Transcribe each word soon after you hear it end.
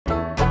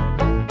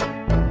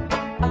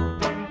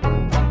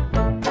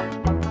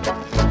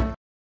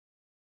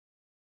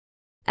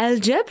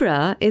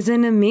Algebra is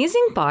an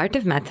amazing part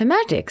of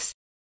mathematics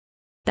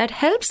that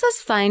helps us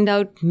find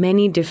out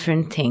many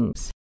different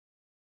things.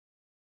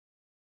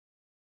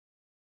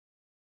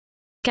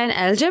 Can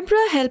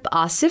algebra help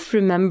Asif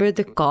remember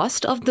the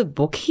cost of the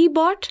book he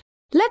bought?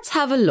 Let's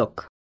have a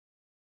look.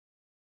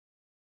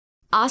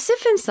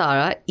 Asif and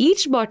Sarah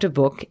each bought a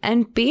book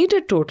and paid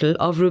a total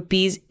of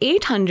rupees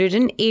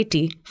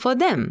 880 for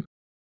them.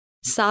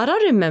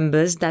 Sarah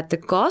remembers that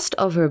the cost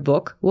of her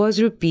book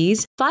was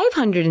rupees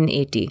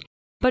 580,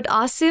 but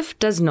Asif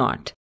does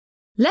not.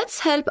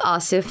 Let's help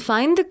Asif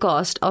find the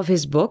cost of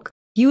his book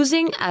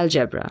using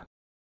algebra.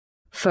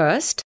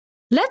 First,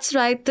 let's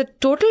write the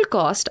total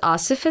cost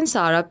Asif and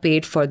Sarah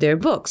paid for their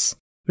books,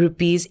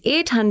 rupees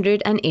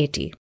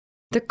 880.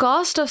 The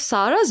cost of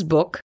Sarah's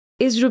book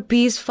is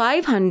rupees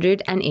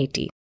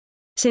 580.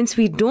 Since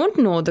we don't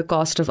know the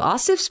cost of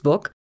Asif's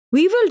book,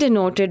 we will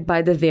denote it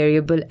by the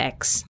variable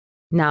x.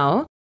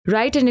 Now,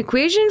 write an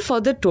equation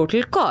for the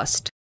total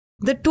cost.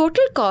 The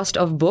total cost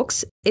of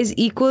books is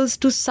equals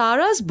to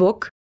Sarah's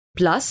book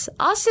plus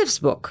Asif's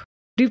book.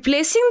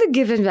 Replacing the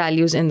given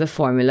values in the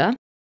formula,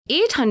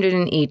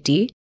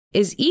 880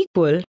 is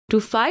equal to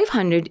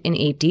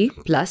 580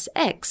 plus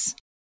x.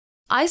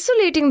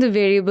 Isolating the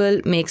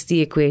variable makes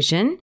the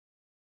equation.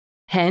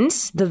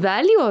 Hence, the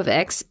value of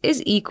x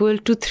is equal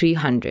to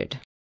 300.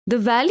 The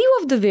value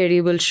of the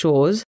variable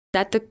shows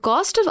that the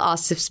cost of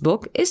Asif's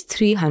book is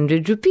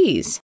 300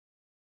 rupees.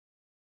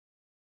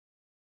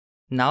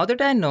 Now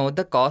that I know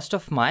the cost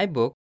of my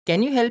book,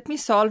 can you help me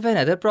solve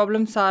another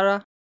problem,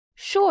 Sarah?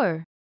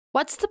 Sure.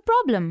 What's the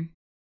problem?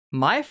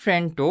 My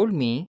friend told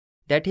me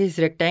that his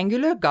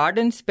rectangular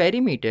garden's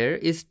perimeter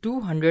is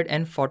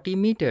 240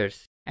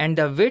 meters and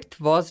the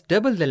width was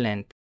double the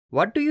length.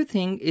 What do you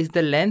think is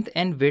the length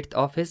and width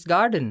of his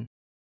garden?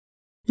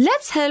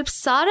 Let's help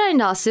Sarah and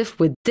Asif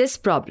with this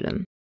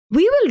problem.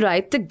 We will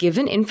write the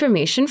given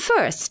information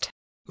first.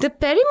 The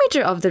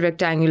perimeter of the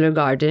rectangular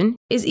garden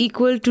is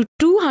equal to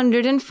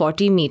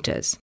 240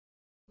 meters.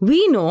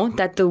 We know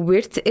that the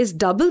width is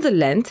double the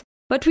length,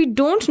 but we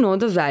don't know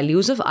the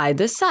values of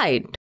either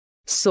side.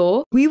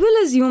 So, we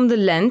will assume the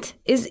length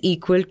is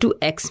equal to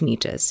x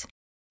meters.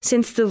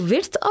 Since the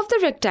width of the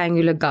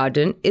rectangular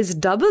garden is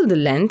double the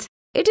length,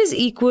 it is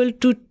equal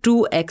to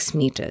 2x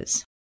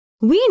meters.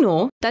 We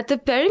know that the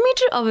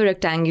perimeter of a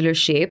rectangular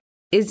shape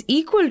is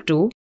equal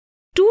to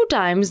 2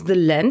 times the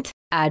length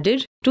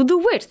added to the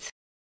width.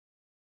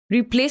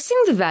 Replacing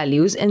the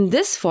values in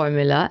this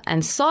formula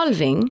and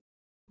solving,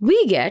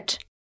 we get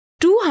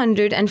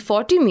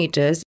 240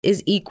 meters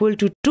is equal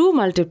to 2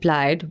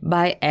 multiplied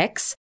by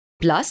x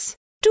plus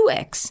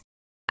 2x.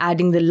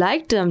 Adding the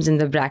like terms in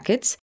the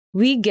brackets,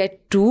 we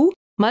get 2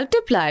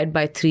 multiplied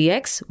by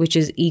 3x, which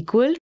is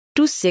equal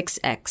to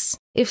 6x.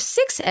 If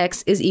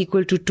 6x is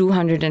equal to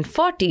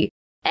 240,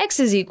 x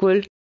is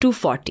equal to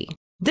 40.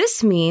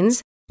 This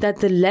means that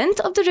the length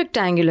of the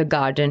rectangular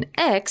garden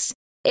x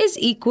is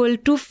equal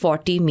to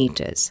 40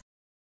 meters.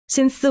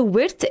 Since the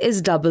width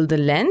is double the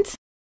length,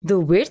 the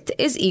width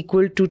is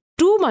equal to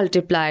 2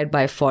 multiplied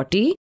by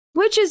 40,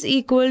 which is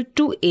equal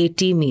to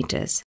 80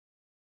 meters.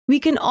 We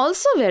can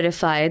also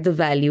verify the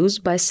values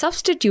by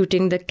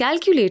substituting the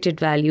calculated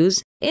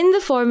values in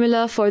the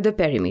formula for the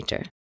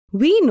perimeter.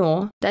 We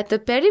know that the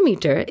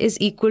perimeter is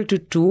equal to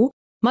 2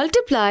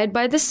 multiplied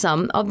by the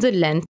sum of the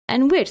length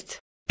and width.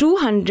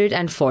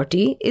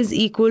 240 is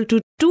equal to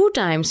 2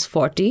 times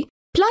 40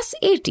 plus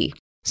 80.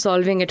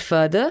 Solving it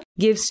further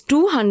gives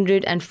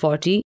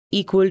 240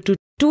 equal to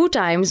 2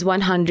 times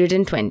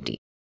 120.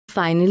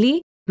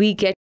 Finally, we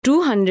get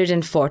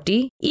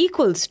 240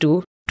 equals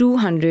to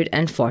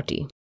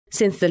 240.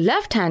 Since the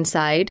left-hand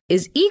side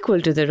is equal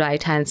to the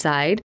right-hand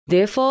side,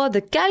 therefore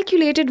the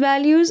calculated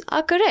values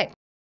are correct.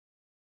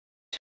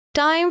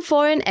 Time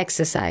for an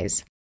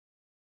exercise.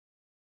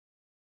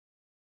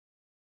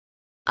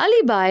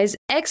 Ali buys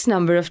X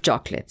number of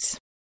chocolates.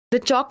 The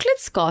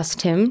chocolates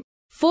cost him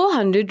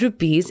 400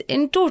 rupees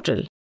in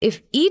total.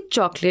 If each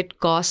chocolate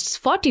costs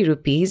 40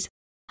 rupees,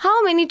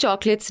 how many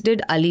chocolates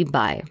did Ali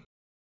buy?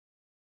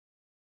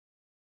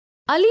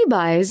 Ali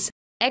buys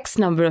X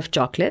number of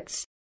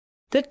chocolates.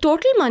 The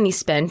total money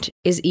spent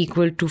is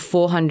equal to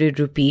 400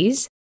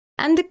 rupees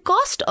and the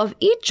cost of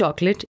each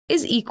chocolate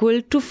is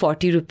equal to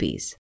 40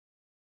 rupees.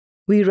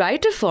 We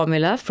write a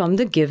formula from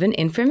the given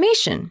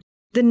information.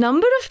 The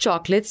number of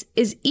chocolates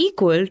is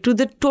equal to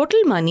the total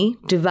money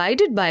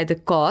divided by the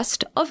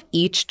cost of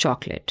each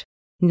chocolate.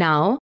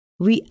 Now,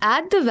 we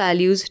add the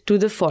values to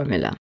the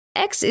formula.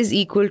 X is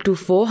equal to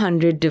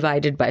 400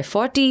 divided by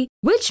 40,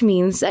 which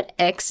means that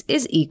X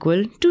is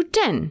equal to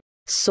 10.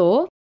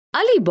 So,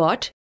 Ali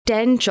bought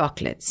 10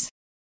 chocolates.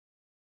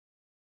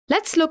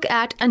 Let's look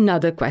at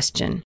another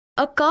question.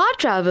 A car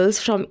travels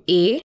from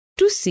A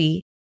to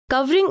C,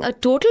 covering a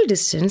total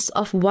distance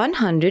of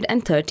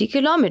 130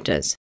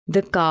 kilometers.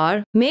 The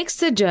car makes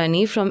the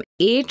journey from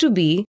A to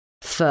B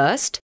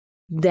first,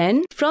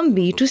 then from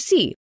B to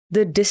C.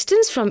 The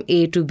distance from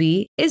A to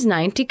B is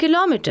 90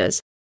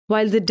 kilometers,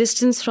 while the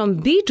distance from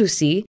B to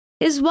C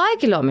is y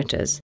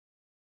kilometers.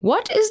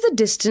 What is the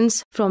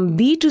distance from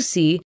B to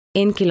C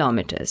in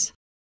kilometers.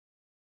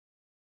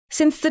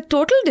 Since the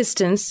total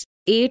distance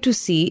A to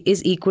C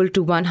is equal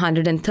to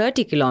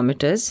 130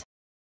 kilometers,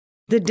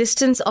 the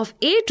distance of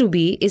A to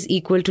B is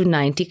equal to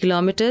 90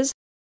 kilometers,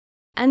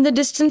 and the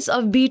distance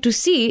of B to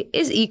C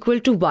is equal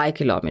to y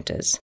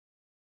kilometers.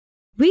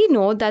 We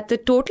know that the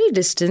total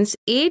distance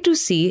A to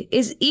C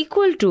is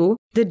equal to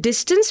the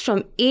distance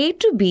from A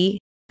to B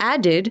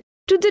added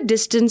to the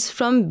distance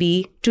from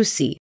B to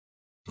C.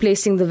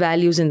 Placing the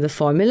values in the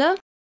formula,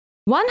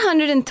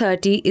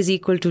 130 is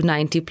equal to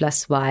 90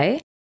 plus y.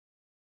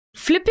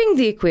 Flipping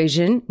the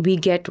equation, we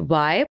get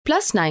y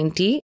plus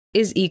 90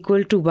 is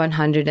equal to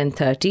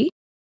 130,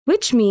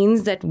 which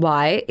means that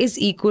y is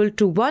equal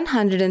to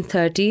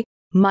 130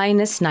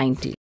 minus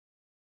 90.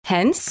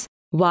 Hence,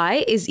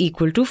 y is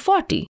equal to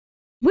 40,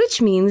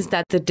 which means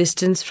that the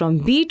distance from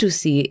B to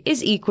C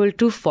is equal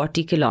to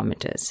 40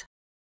 kilometers.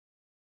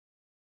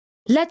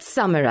 Let's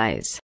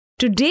summarize.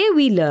 Today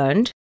we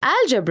learned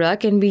algebra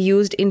can be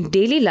used in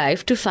daily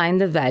life to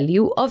find the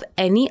value of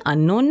any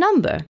unknown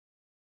number.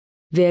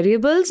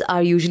 Variables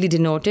are usually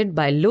denoted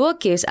by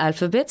lowercase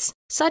alphabets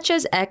such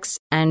as x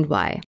and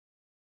y.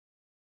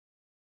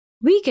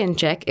 We can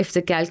check if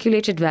the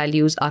calculated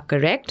values are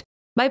correct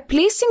by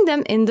placing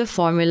them in the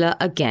formula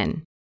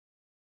again.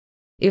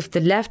 If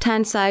the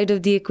left-hand side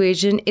of the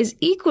equation is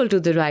equal to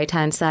the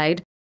right-hand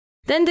side,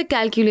 then the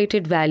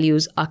calculated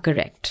values are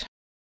correct.